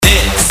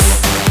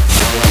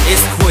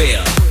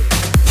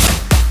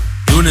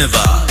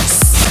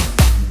universe.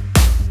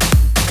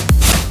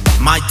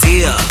 My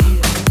dear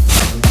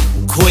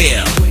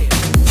queer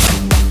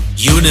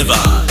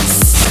universe.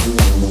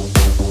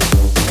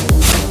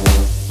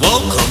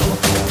 Welcome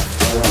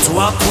to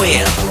our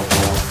queer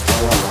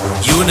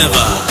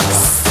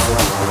universe.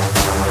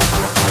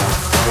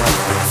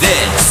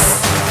 This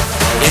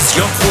is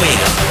your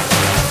queer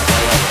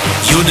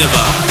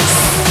universe.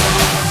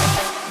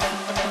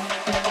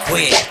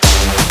 Queer.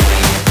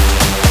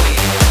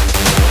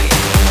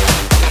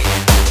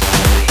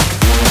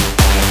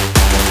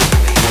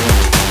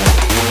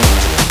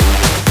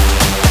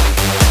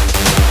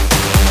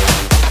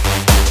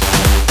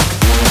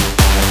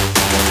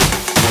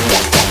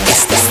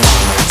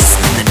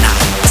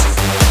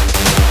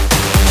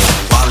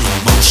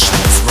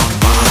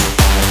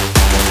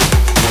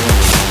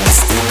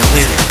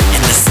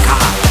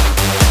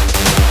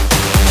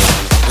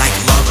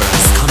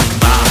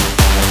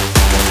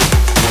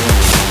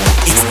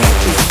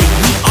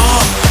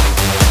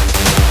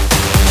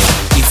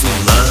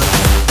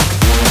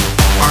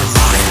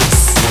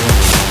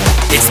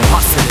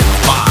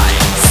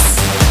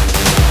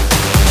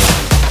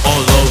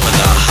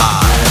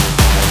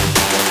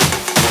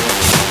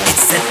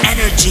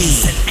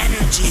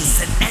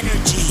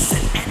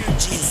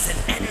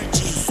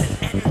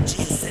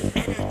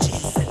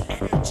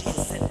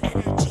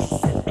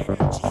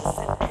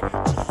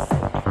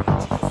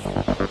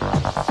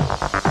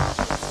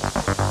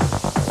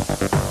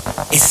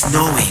 It's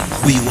knowing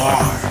who you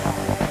are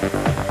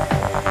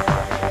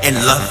and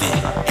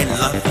loving and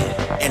loving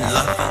and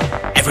loving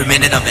every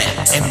minute of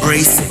it,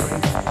 embracing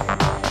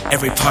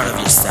every part of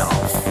yourself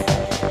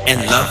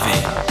and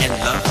loving and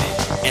loving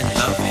and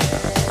loving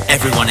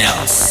everyone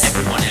else,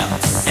 everyone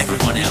else,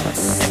 everyone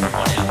else,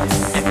 everyone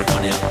else,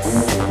 everyone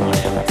else, everyone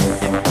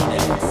else, everyone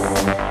else.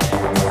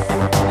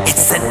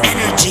 It's an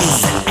energy,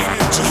 it's an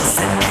energy, it's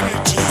an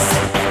energy, it's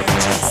an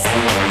energy, it's an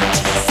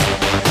energy.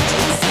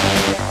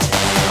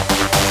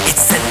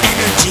 It's an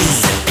energy,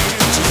 it's an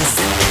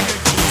energy, it's an energy,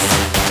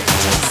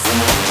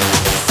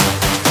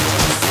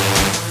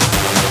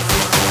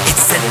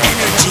 it's an energy, it's an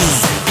energy.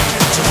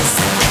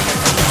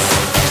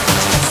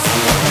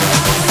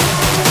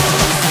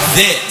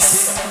 This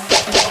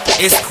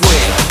is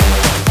queer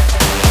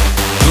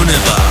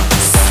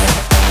universe.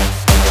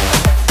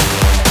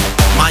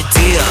 My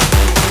dear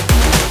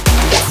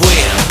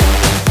queer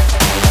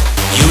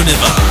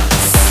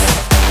universe.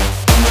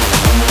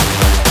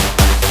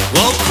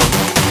 Welcome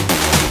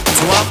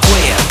to our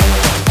queer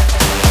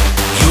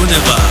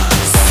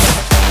universe.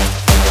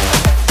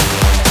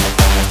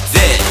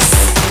 This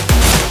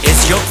is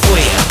your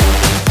queer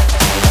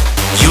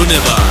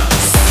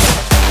universe.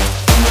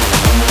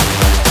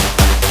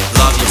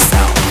 Love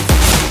yourself.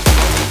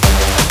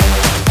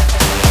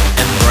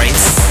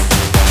 Embrace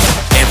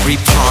every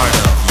part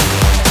of you.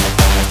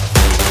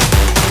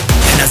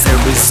 And as a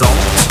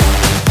result,